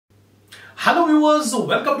Hello viewers,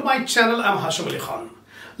 welcome to my channel. I'm Hashim.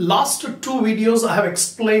 Last two videos I have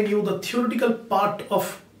explained you the theoretical part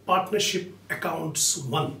of partnership accounts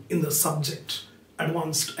 1 in the subject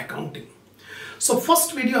advanced accounting. So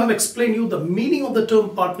first video I have explained you the meaning of the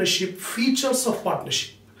term partnership, features of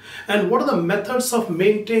partnership, and what are the methods of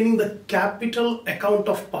maintaining the capital account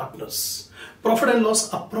of partners, profit and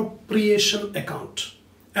loss appropriation account,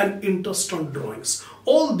 and interest on drawings.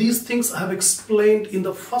 All these things I have explained in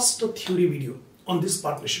the first theory video on this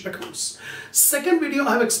partnership accounts. Second video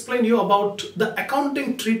I have explained you about the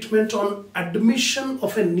accounting treatment on admission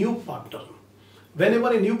of a new partner.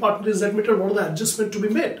 Whenever a new partner is admitted, what are the adjustments to be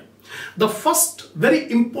made? The first very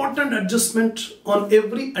important adjustment on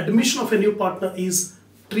every admission of a new partner is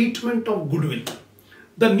treatment of goodwill.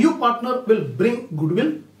 The new partner will bring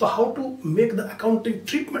goodwill, so how to make the accounting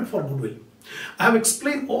treatment for goodwill. I have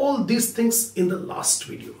explained all these things in the last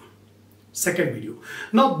video, second video.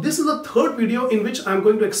 Now this is the third video in which I am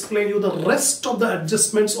going to explain you the rest of the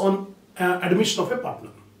adjustments on admission of a partner.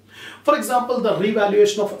 For example, the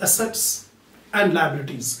revaluation of assets and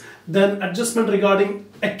liabilities, then adjustment regarding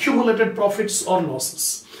accumulated profits or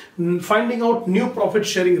losses, finding out new profit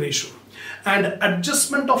sharing ratio, and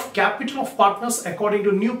adjustment of capital of partners according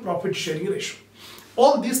to new profit sharing ratio.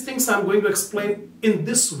 All these things I am going to explain in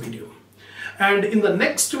this video. And in the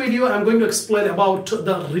next video, I am going to explain about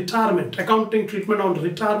the retirement, accounting treatment on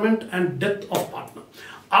retirement and death of partner.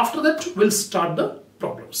 After that, we'll start the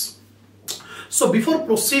problems. So before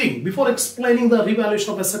proceeding, before explaining the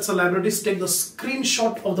revaluation of assets and liabilities, take the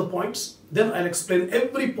screenshot of the points. Then I'll explain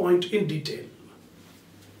every point in detail.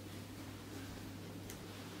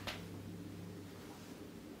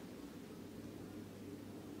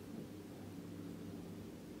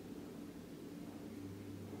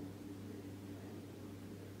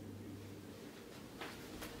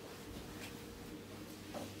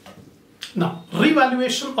 Now,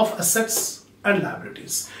 revaluation of assets and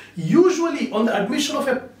liabilities. Usually on the admission of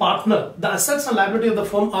a partner, the assets and liability of the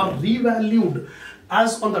firm are revalued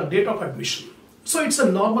as on the date of admission. So it's a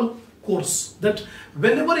normal course that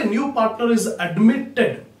whenever a new partner is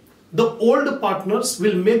admitted, the old partners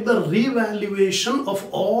will make the revaluation of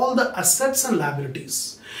all the assets and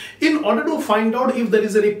liabilities in order to find out if there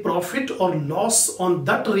is any profit or loss on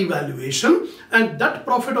that revaluation, and that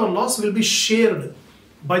profit or loss will be shared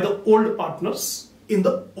by the old partners in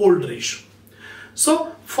the old ratio.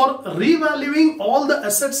 So for revaluing all the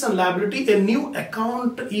assets and liability, a new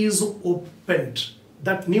account is opened.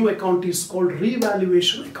 That new account is called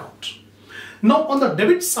revaluation account. Now on the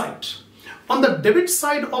debit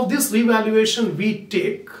side of this revaluation, we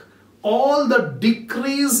take all the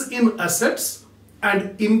decrease in assets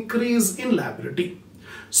and increase in liability.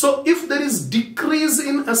 So if there is decrease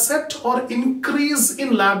in asset or increase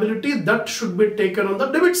in liability, that should be taken on the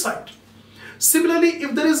debit side. Similarly,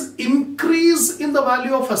 if there is increase in the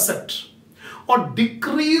value of asset or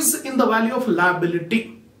decrease in the value of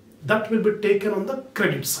liability, that will be taken on the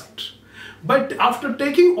credit side. But after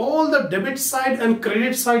taking all the debit side and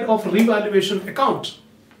credit side of revaluation account,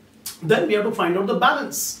 then we have to find out the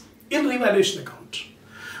balance in revaluation account.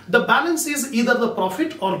 The balance is either the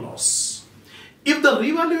profit or loss. If the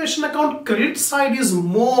revaluation account credit side is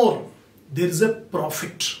more, there is a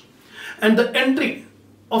profit, and the entry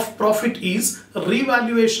of profit is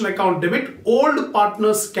revaluation account debit, old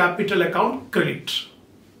partners capital account credit.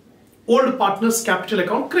 Old partners capital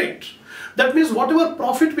account credit. That means whatever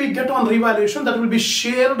profit we get on revaluation, that will be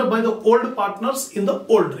shared by the old partners in the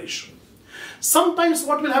old ratio. Sometimes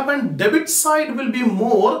what will happen, debit side will be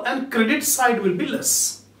more and credit side will be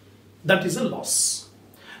less. That is a loss.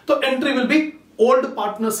 So entry will be old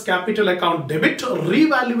partners capital account debit,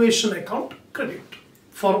 revaluation account credit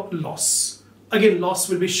for loss. Again, loss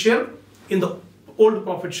will be shared in the old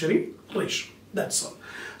profit sharing ratio. That's all.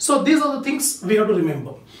 So these are the things we have to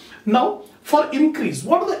remember. Now for increase,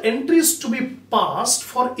 what are the entries to be passed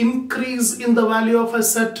for increase in the value of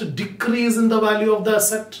asset, decrease in the value of the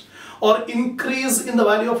asset, or increase in the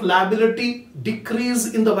value of liability,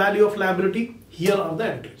 decrease in the value of liability? Here are the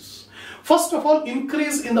entries. First of all,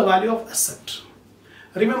 increase in the value of asset.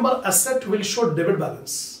 Remember, asset will show debit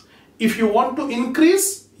balance. If you want to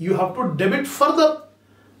increase, you have to debit further.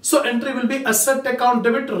 So entry will be asset account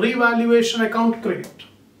debit, revaluation account credit.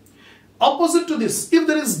 Opposite to this, if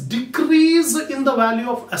there is decrease in the value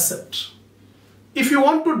of asset, if you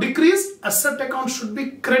want to decrease, asset account should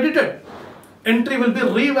be credited. Entry will be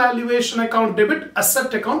revaluation account debit,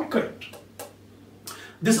 asset account credit.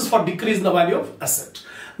 This is for decrease in the value of asset.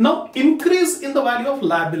 Now increase in the value of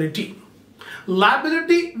liability.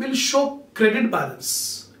 Liability will show credit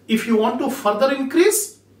balance. If you want to further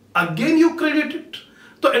increase, again you credit it.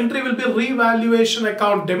 The entry will be revaluation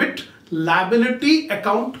account debit, liability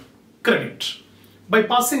account credit. By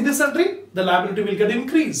passing this entry, the liability will get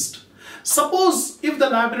increased. Suppose if the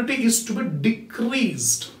liability is to be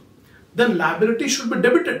decreased, then liability should be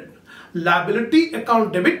debited. Liability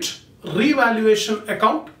account debit, revaluation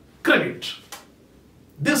account credit.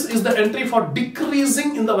 This is the entry for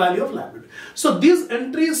decreasing in the value of liability. So these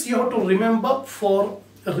entries you have to remember for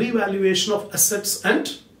revaluation of assets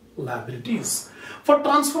and liabilities. For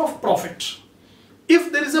transfer of profit,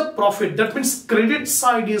 if there is a profit, that means credit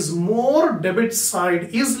side is more, debit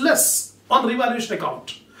side is less on revaluation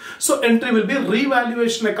account. So entry will be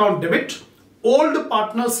revaluation account debit, old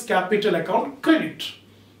partners capital account credit.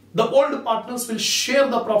 The old partners will share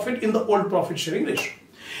the profit in the old profit sharing ratio.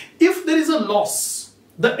 If there is a loss,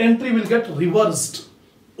 the entry will get reversed.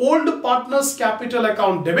 Old partners capital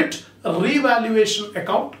account debit, revaluation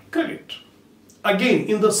account credit. Again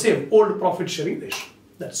in the same old profit sharing ratio.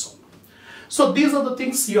 That's all. So these are the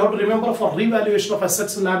things you have to remember for revaluation of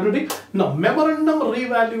assets and liability. Now memorandum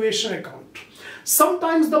revaluation account.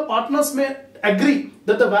 Sometimes the partners may agree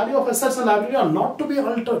that the value of assets and liability are not to be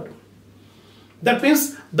altered. That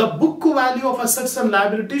means the book value of assets and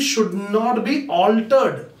liabilities should not be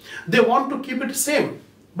altered. They want to keep it same.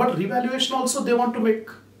 But revaluation also they want to make.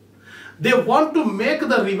 They want to make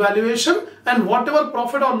the revaluation, and whatever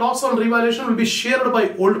profit or loss on revaluation will be shared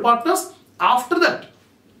by old partners. After that,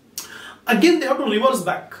 again they have to reverse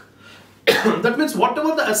back. That means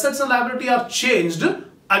whatever the assets and liability are changed,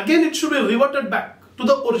 again it should be reverted back to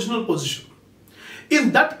the original position.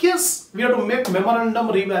 In that case, we have to make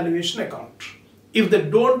memorandum revaluation account. If they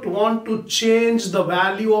don't want to change the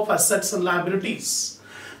value of assets and liabilities.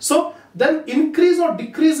 So then increase or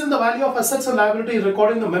decrease in the value of assets and liability is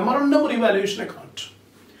recorded in the memorandum revaluation account.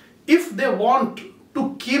 If they want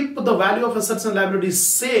to keep the value of assets and liabilities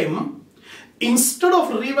same, instead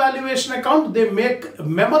of revaluation account, they make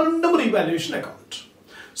memorandum revaluation account.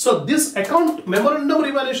 So this account, memorandum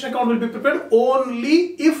revaluation account, will be prepared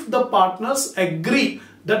only if the partners agree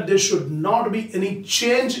that there should not be any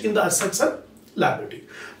change in the assets and liability.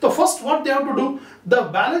 So first what they have to do, the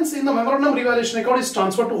balance in the memorandum revaluation account is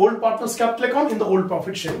transferred to old partners capital account in the old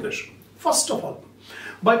profit sharing ratio. First of all,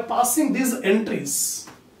 by passing these entries,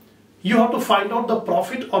 you have to find out the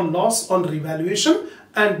profit or loss on revaluation,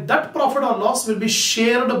 and that profit or loss will be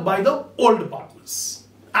shared by the old partners.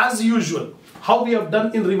 As usual, how we have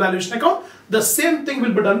done in revaluation account, the same thing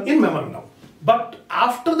will be done in memorandum. But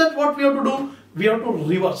after that, what we have to do, we have to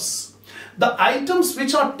reverse. The items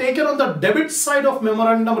which are taken on the debit side of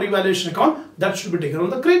memorandum revaluation account, that should be taken on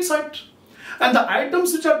the credit side. And the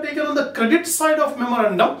items which are taken on the credit side of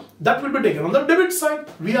memorandum, that will be taken on the debit side.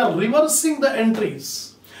 We are reversing the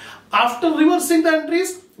entries. After reversing the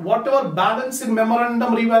entries, whatever balance in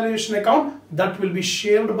memorandum revaluation account, that will be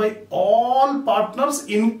shared by all partners,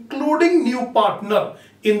 including new partner,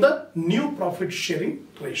 in the new profit sharing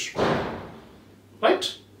ratio.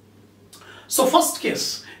 Right? So first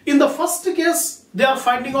case. In the first case, they are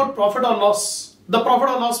finding out profit or loss. The profit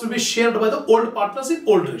or loss will be shared by the old partners in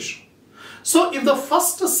old ratio. So if the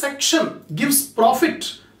first section gives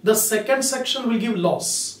profit, the second section will give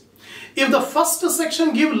loss. If the first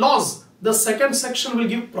section gives loss, the second section will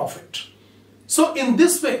give profit. So in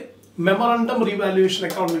this way, memorandum revaluation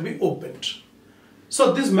account will be opened.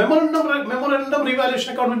 So this memorandum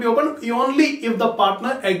revaluation account will be opened only if the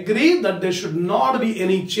partner agree that there should not be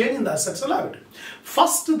any change in the assets and liability.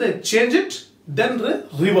 First they change it, then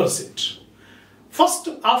reverse it. First,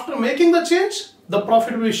 after making the change, the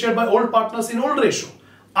profit will be shared by old partners in old ratio.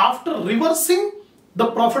 After reversing,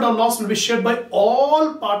 the profit or loss will be shared by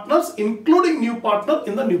all partners, including new partner,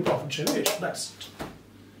 in the new profit sharing ratio. That's it.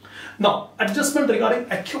 Now, adjustment regarding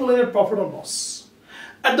accumulated profit or loss.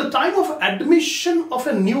 At the time of admission of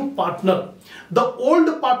a new partner, the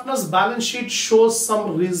old partner's balance sheet shows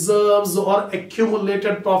some reserves or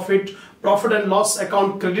accumulated profit and loss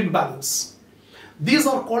account credit balance. These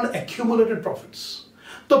are called accumulated profits.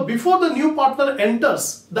 So before the new partner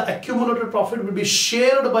enters, the accumulated profit will be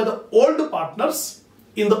shared by the old partners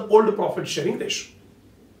in the old profit sharing ratio.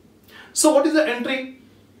 So what is the entry?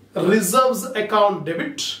 Reserves account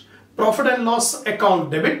debit, profit and loss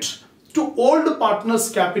account debit, to old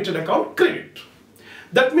partners capital account credit.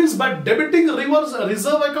 That means by debiting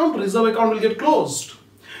reserve account will get closed.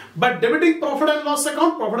 By debiting profit and loss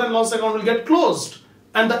account will get closed,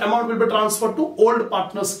 and the amount will be transferred to old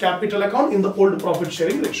partners capital account in the old profit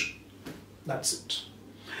sharing ratio. That's it.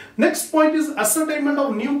 Next point is ascertainment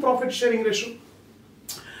of new profit sharing ratio.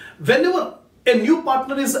 Whenever a new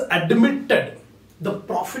partner is admitted, the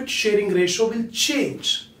profit sharing ratio will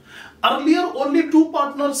change. Earlier only two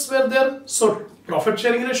partners were there, so Profit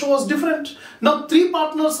sharing ratio was different. Now 3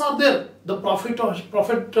 partners are there. The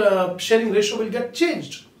profit sharing ratio will get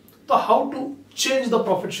changed. So how to change the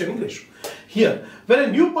profit sharing ratio? Here, when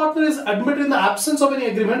a new partner is admitted in the absence of any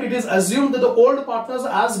agreement, it is assumed that the old partners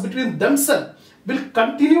as between themselves will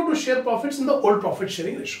continue to share profits in the old profit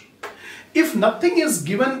sharing ratio. If nothing is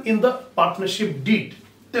given in the partnership deed,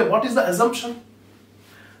 then what is the assumption?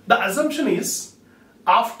 The assumption is,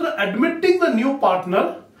 after admitting the new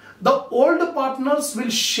partner, the old partners will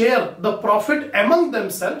share the profit among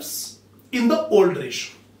themselves in the old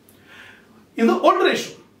ratio. In the old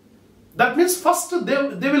ratio, that means first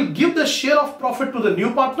they will give the share of profit to the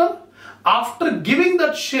new partner. After giving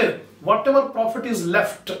that share, whatever profit is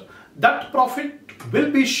left, that profit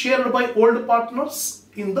will be shared by old partners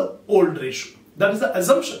in the old ratio. That is the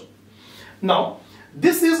assumption. Now,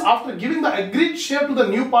 this is after giving the agreed share to the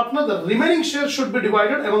new partner, the remaining share should be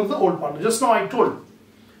divided among the old partner. Just now I told.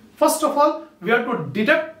 First of all, we have to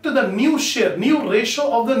deduct the new share, new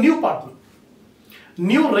ratio of the new partner.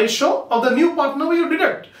 New ratio of the new partner we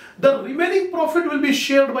deduct. The remaining profit will be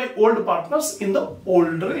shared by old partners in the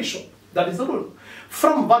old ratio. That is the rule.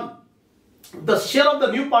 From 1, the share of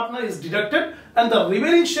the new partner is deducted and the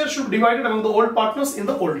remaining share should be divided among the old partners in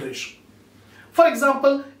the old ratio. For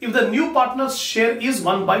example, if the new partner's share is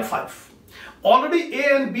 1/5, already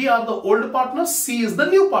A and B are the old partners, C is the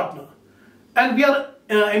new partner. And we are,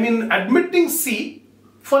 admitting C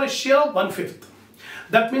for a share of 1/5.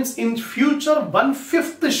 That means in future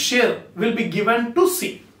 1/5 share will be given to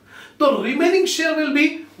C. The remaining share will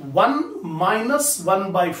be 1 minus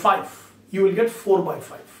 1/5. You will get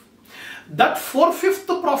 4/5. That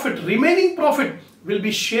 4/5 profit, remaining profit, will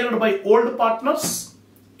be shared by old partners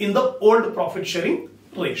in the old profit sharing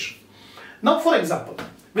ratio. Now for example,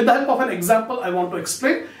 with the help of an example I want to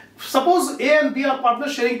explain. Suppose A and B are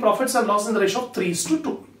partners sharing profits and loss in the ratio of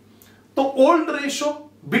 3:2. The old ratio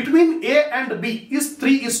between A and B is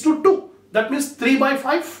 3:2. That means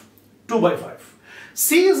 3/5, 2/5.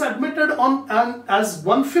 C is admitted on as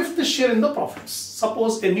 1/5 share in the profits.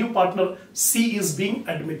 Suppose a new partner C is being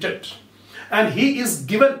admitted and he is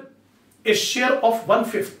given a share of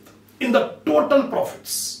 1/5 in the total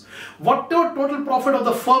profits. Whatever total profit of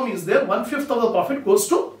the firm is there, 1/5 of the profit goes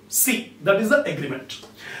to C. That is the agreement.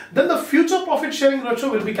 Then the future profit sharing ratio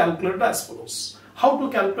will be calculated as follows. How to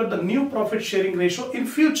calculate the new profit sharing ratio in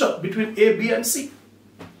future between A, B and C?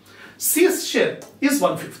 C's share is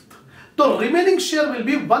 1/5. The remaining share will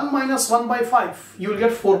be 1 minus 1/5. You will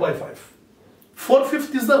get 4/5.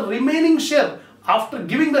 4/5 is the remaining share after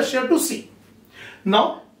giving the share to C.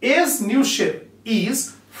 Now A's new share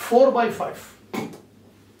is 4/5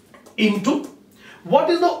 into, what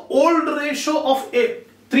is the old ratio of A?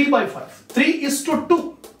 3/5.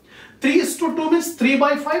 3:2. 3:2 means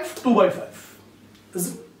 3/5, 2/5. Is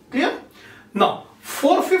it clear? Now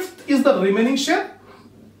 4/5 is the remaining share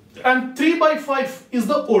and 3/5 is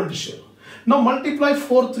the old share. Now multiply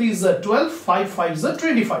 4 3s are 12, 5 5s are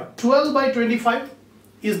 25. 12/25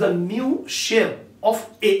 is the new share of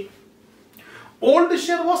A. Old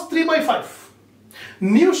share was 3/5.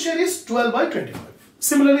 New share is 12/25.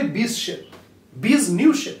 Similarly, B's share. B's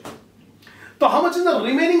new share. So how much is the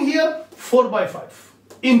remaining here? 4/5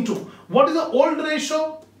 into, what is the old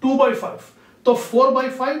ratio? 2/5. So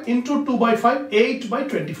 4/5 into 2/5,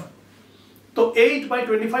 8/25. So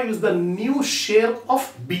 8/25 is the new share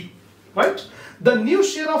of B. Right? The new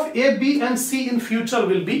share of A, B and C in future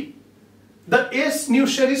will be, the A's new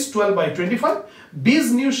share is 12/25,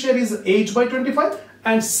 B's new share is 8/25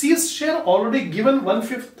 and C's share already given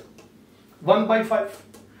 1/5, 1/5.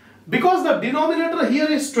 Because the denominator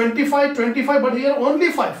here is 25, 25 but here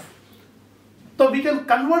only 5. So we can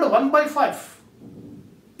convert 1/5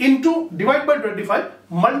 into divide by 25,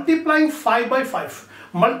 multiplying 5/5,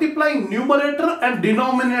 multiplying numerator and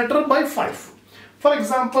denominator by 5. For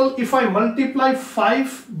example, if I multiply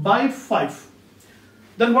 5/5,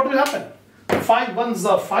 then what will happen? 5 1s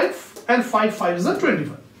are 5 and 5 5s are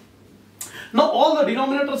 25. Now all the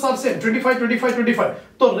denominators are same, 25, 25, 25.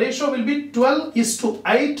 So ratio will be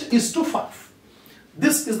 12:8:5.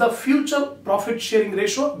 This is the future profit sharing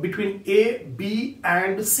ratio between A, B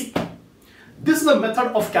and C. This is the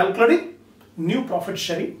method of calculating new profit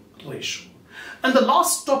sharing ratio. And the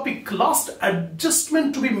last topic, last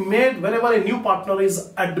adjustment to be made whenever a new partner is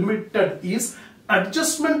admitted is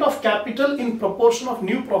adjustment of capital in proportion of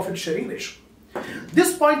new profit sharing ratio.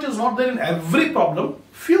 This point is not there in every problem.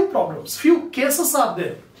 Few problems, few cases are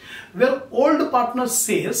there where old partner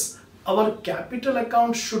says our capital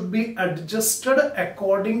account should be adjusted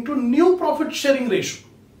according to new profit sharing ratio.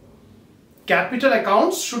 Capital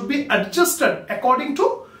accounts should be adjusted according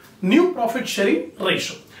to new profit sharing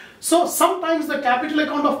ratio. So sometimes the capital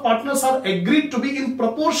account of partners are agreed to be in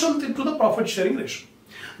proportion to the profit sharing ratio.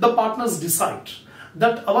 The partners decide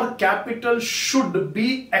that our capital should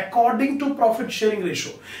be according to profit sharing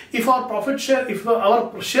ratio. If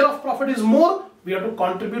our share of profit is more, we have to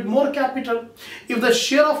contribute more capital. If the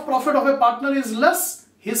share of profit of a partner is less,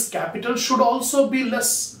 his capital should also be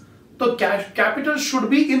less. So capital should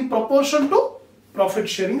be in proportion to profit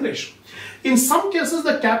sharing ratio. In some cases,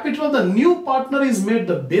 the capital of the new partner is made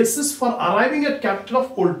the basis for arriving at capital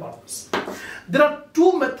of old partners. There are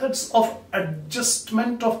two methods of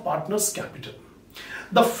adjustment of partners' capital.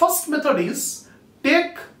 The first method is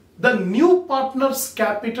take the new partner's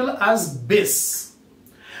capital as base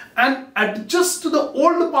and adjust the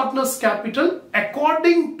old partner's capital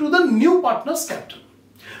according to the new partner's capital.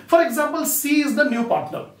 For example, C is the new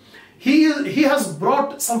partner. He has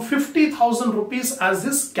brought some 50,000 rupees as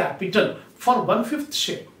his capital for 1/5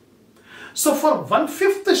 share. So for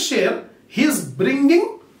 1/5 share, he is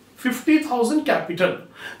bringing 50,000 capital.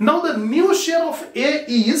 Now the new share of A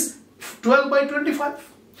is 12 by 25.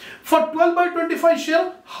 For 12 by 25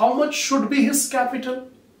 share, how much should be his capital?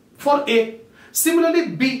 For A. Similarly,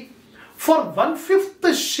 B. For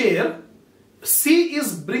 1/5 share, C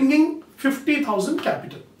is bringing 50,000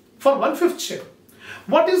 capital for 1/5 share.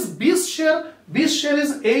 What is B's share? B's share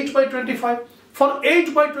is 8 by 25. For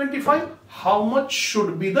 8 by 25, how much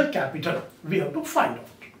should be the capital? We have to find out.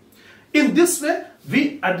 In this way, we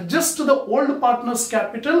adjust the old partner's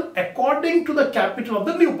capital according to the capital of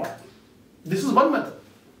the new partner. This is one method.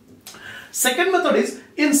 Second method is,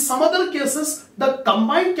 in some other cases, the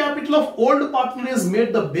combined capital of old partner is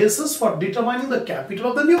made the basis for determining the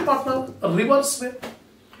capital of the new partner. Reverse way.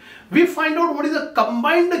 We find out what is the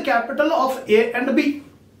combined capital of A and B.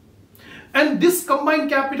 And this combined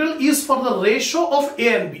capital is for the ratio of A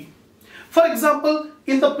and B. For example,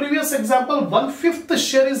 in the previous example, 1/5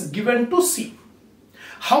 share is given to C.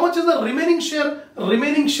 How much is the remaining share?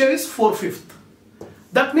 Remaining share is 4/5.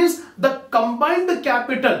 That means the combined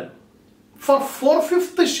capital for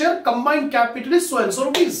 4/5 share, combined capital is so and so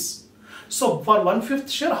rupees. So for 1/5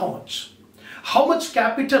 share, how much? How much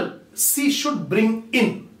capital C should bring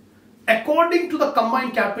in according to the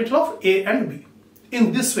combined capital of A and B.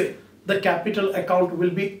 In this way, the capital account will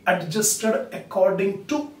be adjusted according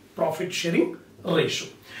to profit sharing ratio.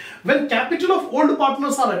 When capital of old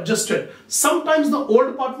partners are adjusted, sometimes the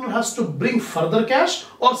old partner has to bring further cash,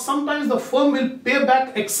 or sometimes the firm will pay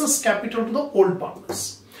back excess capital to the old partners.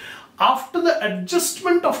 After the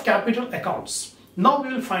adjustment of capital accounts, now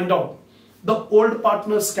we will find out the old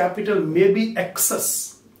partner's capital may be excess.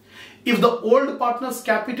 If the old partner's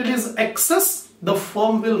capital is excess, the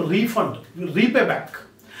firm will repay back.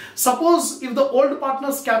 Suppose if the old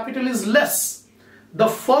partner's capital is less, the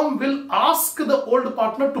firm will ask the old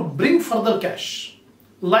partner to bring further cash.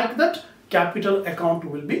 Like that, capital account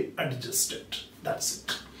will be adjusted. That's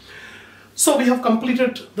it. So we have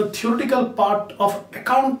completed the theoretical part of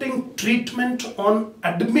accounting treatment on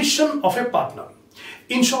admission of a partner.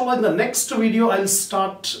 Inshallah, in the next video, I'll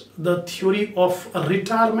start the theory of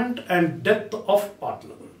retirement and death of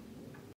partner.